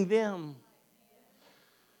influencing them.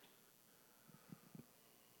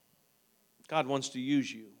 God wants to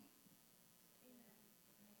use you.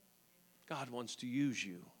 God wants to use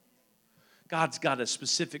you. God's got a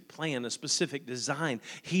specific plan, a specific design.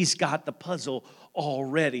 He's got the puzzle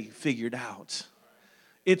already figured out.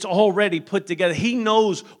 It's already put together. He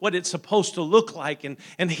knows what it's supposed to look like,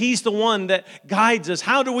 and He's the one that guides us.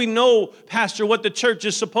 How do we know, Pastor, what the church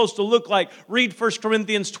is supposed to look like? Read 1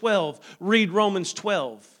 Corinthians 12. Read Romans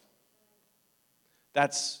 12.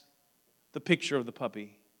 That's the picture of the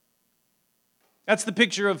puppy. That's the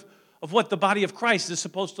picture of what the body of Christ is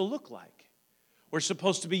supposed to look like. We're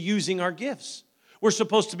supposed to be using our gifts. We're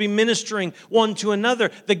supposed to be ministering one to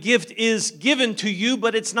another. The gift is given to you,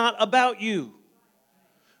 but it's not about you.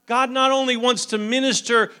 God not only wants to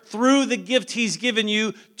minister through the gift He's given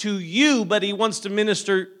you to you, but He wants to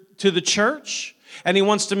minister to the church, and He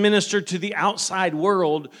wants to minister to the outside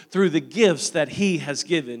world through the gifts that He has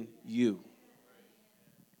given you.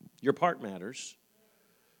 Your part matters,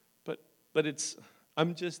 but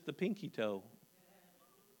I'm just the pinky toe.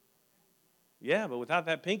 Yeah, but without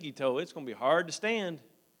that pinky toe, it's going to be hard to stand.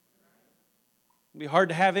 It'll be hard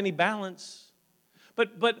to have any balance.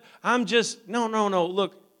 But I'm just, no.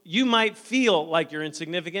 Look, you might feel like you're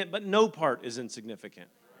insignificant, but no part is insignificant.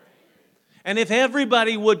 And if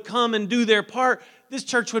everybody would come and do their part, this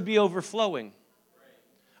church would be overflowing.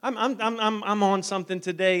 I'm on something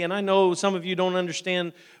today, and I know some of you don't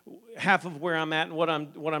understand half of where I'm at and what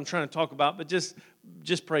I'm trying to talk about, but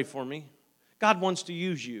just pray for me. God wants to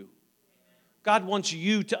use you. God wants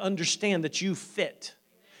you to understand that you fit.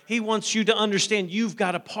 He wants you to understand you've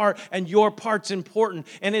got a part and your part's important.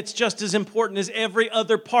 And it's just as important as every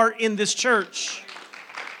other part in this church.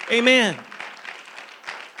 Amen.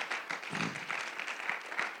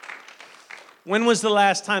 When was the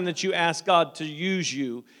last time that you asked God to use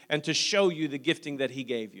you and to show you the gifting that He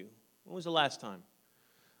gave you? When was the last time?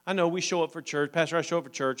 I know we show up for church. Pastor, I show up for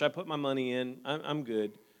church. I put my money in. I'm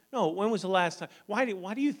good. No, when was the last time? Why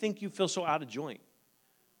do you think you feel so out of joint?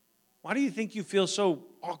 Why do you think you feel so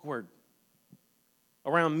awkward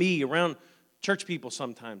around me, around church people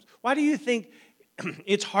sometimes? Why do you think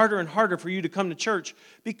it's harder and harder for you to come to church?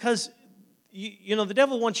 Because, you know, the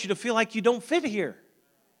devil wants you to feel like you don't fit here.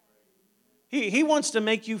 He wants to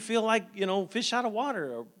make you feel like, you know, fish out of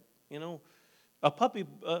water, or, you know, a puppy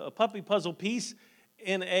puzzle piece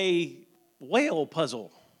in a whale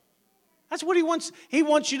puzzle. That's what he wants. He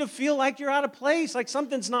wants you to feel like you're out of place, like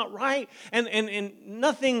something's not right, and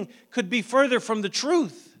nothing could be further from the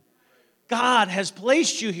truth. God has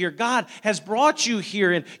placed you here. God has brought you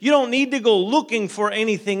here, and you don't need to go looking for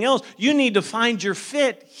anything else. You need to find your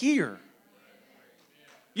fit here.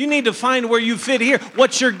 You need to find where you fit here.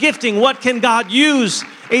 What's your gifting? What can God use?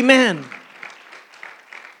 Amen.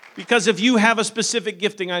 Because if you have a specific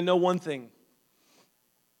gifting, I know one thing.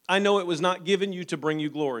 I know it was not given you to bring you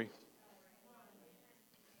glory.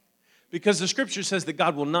 Because the Scripture says that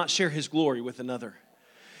God will not share His glory with another.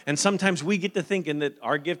 And sometimes we get to thinking that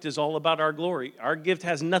our gift is all about our glory. Our gift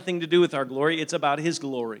has nothing to do with our glory. It's about His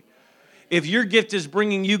glory. If your gift is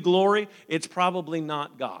bringing you glory, it's probably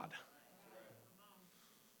not God.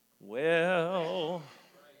 Well,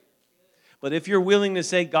 but if you're willing to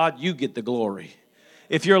say, God, you get the glory.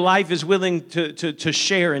 If your life is willing to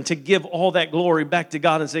share and to give all that glory back to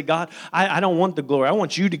God and say, God, I don't want the glory. I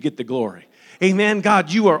want you to get the glory. Amen.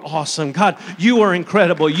 God, you are awesome. God, you are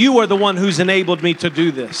incredible. You are the one who's enabled me to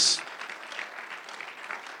do this.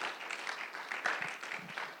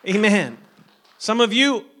 Amen. Some of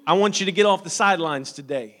you, I want you to get off the sidelines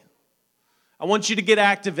today. I want you to get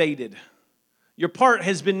activated. Your part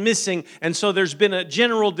has been missing, and so there's been a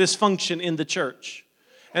general dysfunction in the church.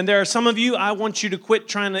 And there are some of you, I want you to quit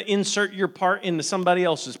trying to insert your part into somebody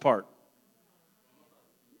else's part.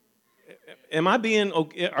 Am I being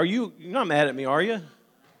okay? You're not mad at me, are you?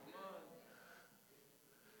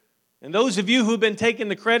 And those of you who've been taking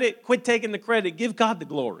the credit, quit taking the credit. Give God the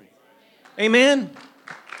glory. Amen?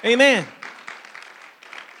 Amen.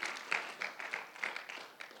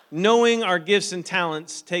 Knowing our gifts and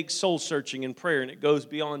talents takes soul searching and prayer, and it goes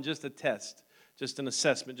beyond just a test, just an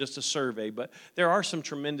assessment, just a survey. But there are some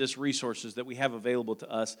tremendous resources that we have available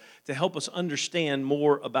to us to help us understand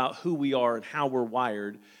more about who we are and how we're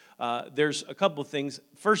wired. There's a couple of things.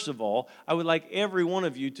 First of all, I would like every one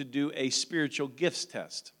of you to do a spiritual gifts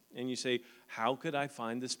test. And you say, how could I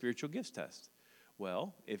find the spiritual gifts test?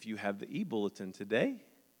 Well, if you have the e-bulletin today,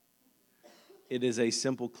 it is a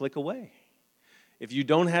simple click away. If you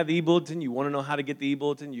don't have the e-bulletin, you want to know how to get the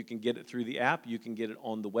e-bulletin, you can get it through the app. You can get it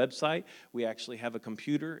on the website. We actually have a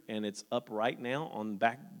computer, and it's up right now on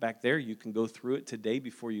back there. You can go through it today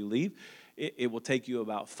before you leave. It will take you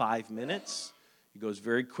about 5 minutes. It goes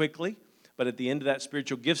very quickly. But at the end of that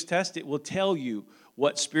spiritual gifts test, it will tell you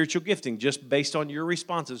what spiritual gifting, just based on your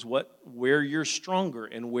responses, where you're stronger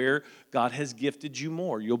and where God has gifted you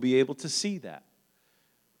more. You'll be able to see that.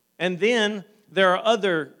 And then there are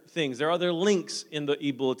other things. There are other links in the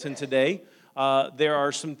e-bulletin today. There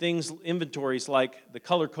are some things, inventories like the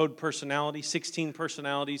color code personality, 16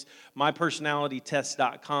 personalities,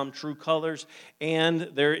 mypersonalitytest.com, True Colors, and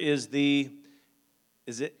there is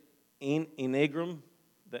Enneagram?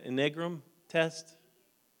 The Enneagram test?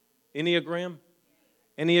 Enneagram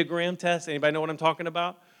test? Anybody know what I'm talking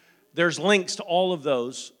about? There's links to all of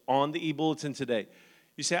those on the e-bulletin today.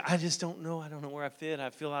 You say, I just don't know. I don't know where I fit. I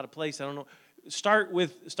feel out of place. I don't know. Start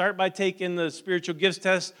by taking the spiritual gifts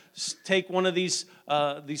test. Take one of these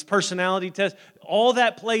personality tests. All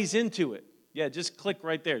that plays into it. Yeah, just click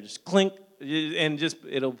right there. Just click, and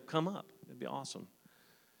it'll come up. It'd be awesome.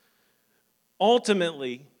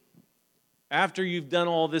 Ultimately, after you've done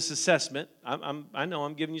all this assessment, I know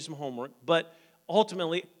I'm giving you some homework, but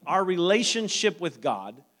ultimately, our relationship with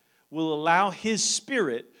God will allow His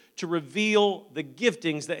Spirit to reveal the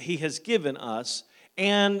giftings that He has given us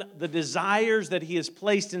and the desires that He has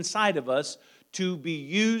placed inside of us to be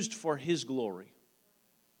used for His glory.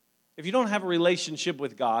 If you don't have a relationship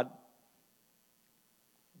with God,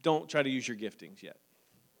 don't try to use your giftings yet.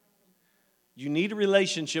 You need a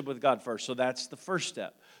relationship with God first, so that's the first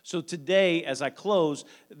step. So today, as I close,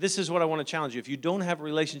 this is what I want to challenge you. If you don't have a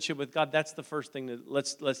relationship with God, that's the first thing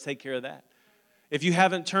let's take care of that. if you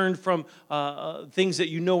haven't turned from things that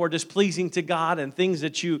you know are displeasing to God and things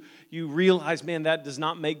that you realize, man, that does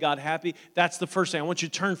not make God happy, that's the first thing. I want you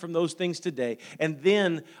to turn from those things today. And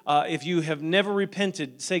then if you have never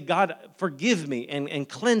repented, say, God, forgive me and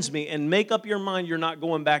cleanse me, and make up your mind you're not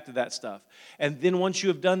going back to that stuff. And then once you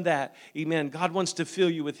have done that, amen, God wants to fill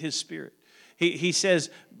you with His Spirit. He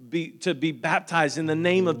says to be baptized in the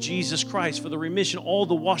name of Jesus Christ for the remission, all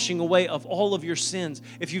the washing away of all of your sins.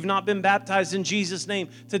 If you've not been baptized in Jesus' name,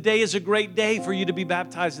 today is a great day for you to be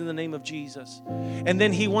baptized in the name of Jesus. And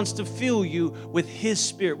then He wants to fill you with His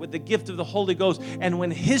Spirit, with the gift of the Holy Ghost. And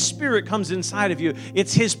when His Spirit comes inside of you,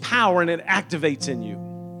 it's His power and it activates in you.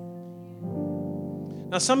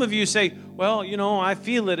 Now, some of you say, well, I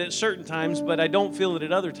feel it at certain times, but I don't feel it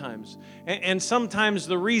at other times. And sometimes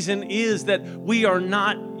the reason is that we are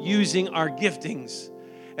not using our giftings.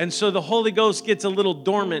 And so the Holy Ghost gets a little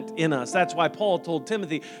dormant in us. That's why Paul told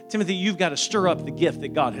Timothy, you've got to stir up the gift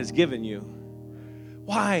that God has given you.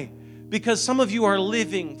 Why? Because some of you are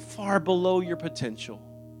living far below your potential.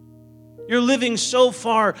 You're living so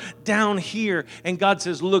far down here, and God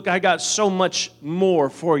says, look, I got so much more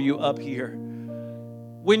for you up here.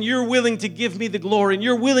 When you're willing to give me the glory and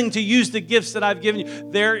you're willing to use the gifts that I've given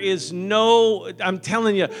you, I'm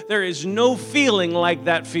telling you, there is no feeling like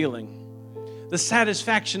that feeling. The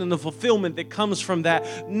satisfaction and the fulfillment that comes from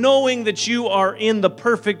that, knowing that you are in the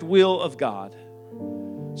perfect will of God.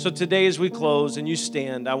 So today as we close and you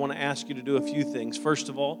stand, I want to ask you to do a few things. First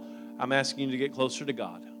of all, I'm asking you to get closer to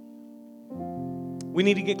God. We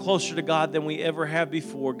need to get closer to God than we ever have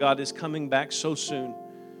before. God is coming back so soon.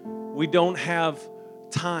 We don't have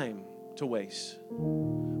time to waste.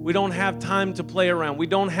 We don't have time to play around. We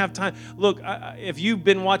don't have time. Look, if you've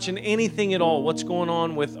been watching anything at all, what's going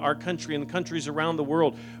on with our country and the countries around the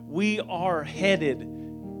world, we are headed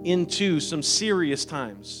into some serious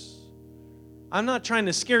times. I'm not trying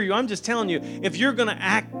to scare you. I'm just telling you, if you're going to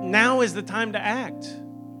act, now is the time to act.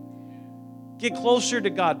 Get closer to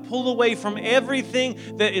God. Pull away from everything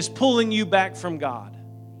that is pulling you back from God.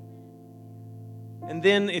 And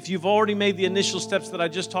then if you've already made the initial steps that I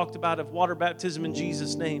just talked about of water baptism in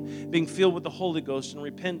Jesus' name, being filled with the Holy Ghost and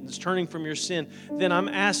repentance, turning from your sin, then I'm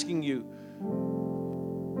asking you,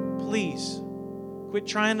 please, quit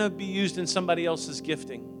trying to be used in somebody else's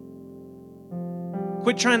gifting.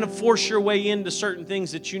 Quit trying to force your way into certain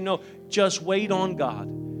things that you know. Just wait on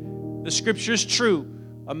God. The scripture is true.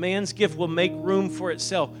 A man's gift will make room for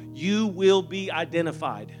itself. You will be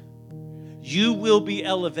identified. You will be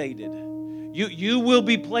elevated. You will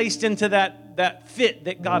be placed into that fit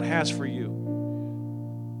that God has for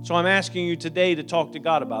you. So I'm asking you today to talk to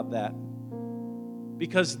God about that.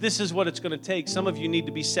 Because this is what it's going to take. Some of you need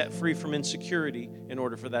to be set free from insecurity in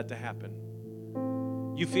order for that to happen.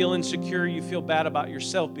 You feel insecure, you feel bad about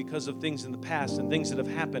yourself because of things in the past and things that have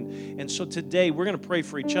happened. And so today, we're going to pray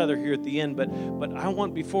for each other here at the end. But I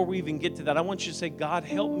want, before we even get to that, I want you to say, God,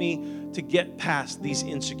 help me to get past these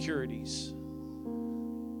insecurities.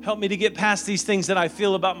 Help me to get past these things that I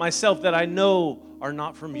feel about myself that I know are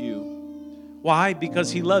not from you. Why?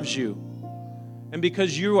 Because He loves you. And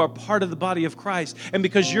because you are part of the body of Christ. And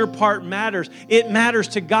because your part matters. It matters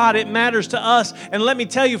to God. It matters to us. And let me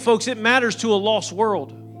tell you, folks, it matters to a lost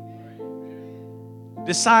world.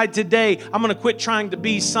 Decide today, I'm going to quit trying to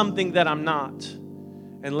be something that I'm not.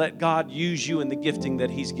 And let God use you in the gifting that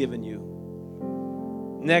He's given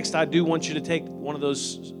you. Next, I do want you to take one of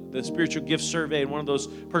those, the spiritual gift survey and one of those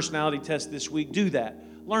personality tests this week. Do that.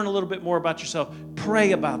 Learn a little bit more about yourself.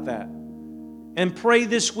 Pray about that. And pray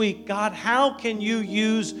this week, God, how can you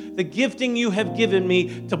use the gifting you have given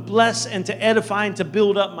me to bless and to edify and to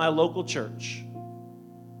build up my local church?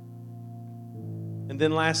 And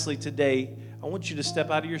then lastly today, I want you to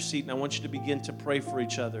step out of your seat and I want you to begin to pray for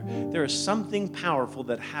each other. There is something powerful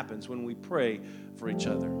that happens when we pray for each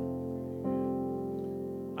other.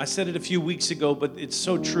 I said it a few weeks ago, but it's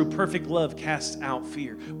so true. Perfect love casts out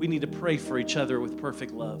fear. We need to pray for each other with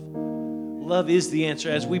perfect love. Love is the answer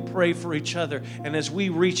as we pray for each other and as we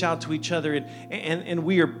reach out to each other and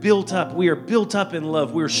we are built up. We are built up in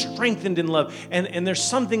love. We are strengthened in love. And there's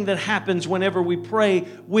something that happens whenever we pray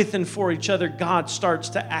with and for each other. God starts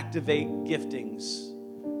to activate giftings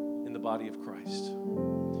in the body of Christ.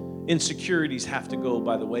 Insecurities have to go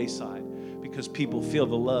by the wayside because people feel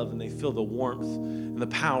the love and they feel the warmth and the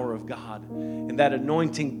power of God. And that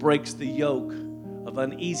anointing breaks the yoke of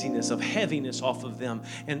uneasiness, of heaviness off of them.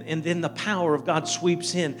 And then the power of God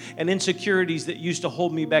sweeps in. And insecurities that used to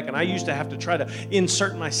hold me back. And I used to have to try to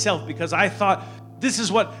insert myself because I thought, this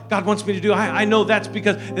is what God wants me to do. I know that's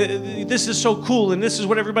because this is so cool and this is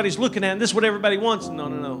what everybody's looking at and this is what everybody wants. No.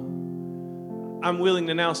 I'm willing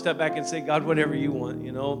to now step back and say, God, whatever you want,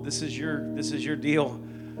 this is your deal.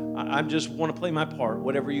 I just want to play my part,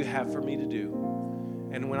 whatever you have for me to do.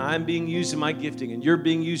 And when I'm being used in my gifting and you're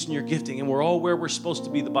being used in your gifting and we're all where we're supposed to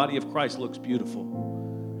be, the body of Christ looks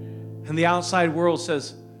beautiful. And the outside world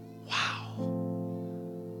says,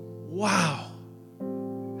 wow,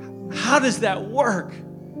 how does that work?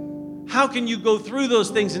 How can you go through those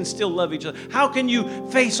things and still love each other? How can you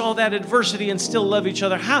face all that adversity and still love each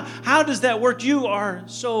other? How does that work? You are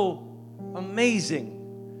so amazing.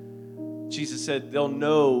 Jesus said, they'll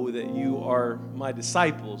know that you are my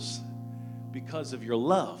disciples because of your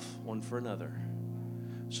love one for another.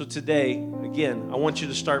 So today, again, I want you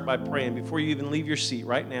to start by praying. Before you even leave your seat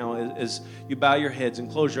right now, as you bow your heads and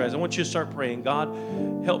close your eyes, I want you to start praying. God,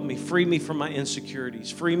 help me, free me from my insecurities.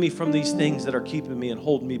 Free me from these things that are keeping me and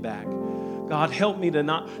holding me back. God, help me to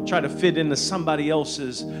not try to fit into somebody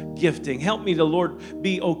else's gifting. Help me to, Lord,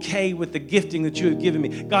 be okay with the gifting that you have given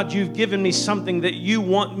me. God, you've given me something that you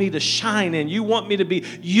want me to shine in. You want me to be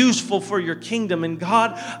useful for your kingdom. And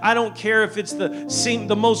God, I don't care if it's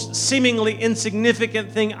the most seemingly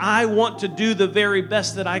insignificant thing. I want to do the very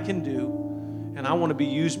best that I can do. And I want to be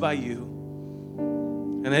used by you.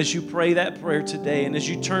 And as you pray that prayer today, and as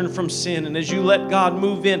you turn from sin, and as you let God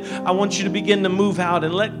move in, I want you to begin to move out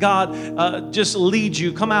and let God just lead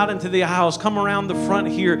you. Come out into the house, come around the front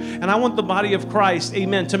here. And I want the body of Christ,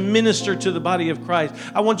 amen, to minister to the body of Christ.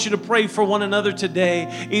 I want you to pray for one another today,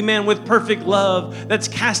 amen, with perfect love that's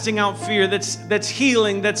casting out fear, that's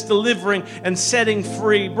healing, that's delivering and setting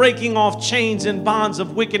free, breaking off chains and bonds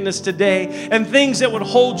of wickedness today, and things that would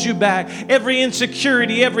hold you back. Every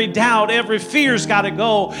insecurity, every doubt, every fear's got to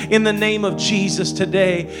go. In the name of Jesus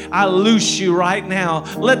today, I loose you right now.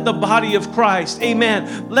 Let the body of Christ,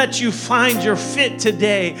 amen, let you find your fit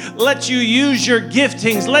today. Let you use your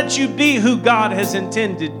giftings. Let you be who God has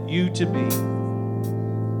intended you to be.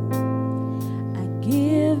 I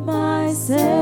give myself.